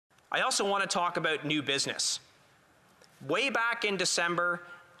I also want to talk about new business. Way back in December,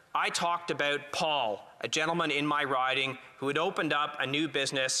 I talked about Paul, a gentleman in my riding who had opened up a new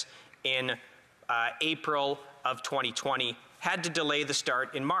business in April of 2020, had to delay the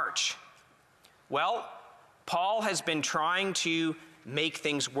start in March. Well, Paul has been trying to make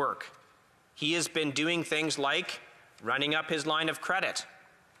things work. He has been doing things like running up his line of credit,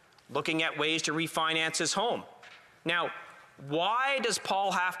 looking at ways to refinance his home. Now, why does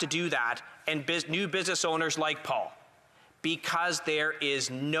Paul have to do that and new business owners like Paul? Because there is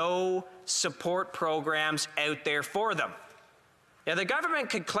no support programs out there for them. Now, the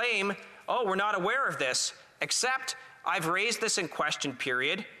government could claim, oh, we're not aware of this, except I've raised this in question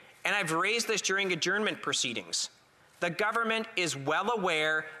period, and I've raised this during adjournment proceedings. The government is well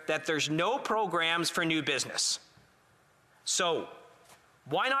aware that there's no programs for new business. So,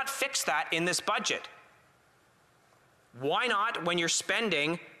 why not fix that in this budget? Why not, when you're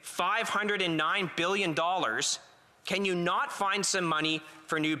spending $509 billion, can you not find some money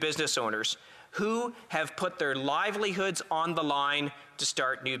for new business owners who have put their livelihoods on the line to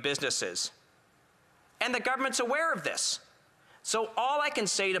start new businesses? And the government's aware of this. So all I can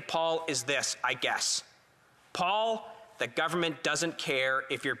say to Paul is this, I guess. Paul, the government doesn't care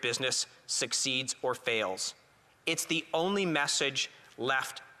if your business succeeds or fails. It's the only message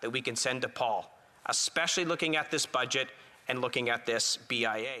left that we can send to Paul, especially looking at this budget and looking at this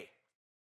BIA.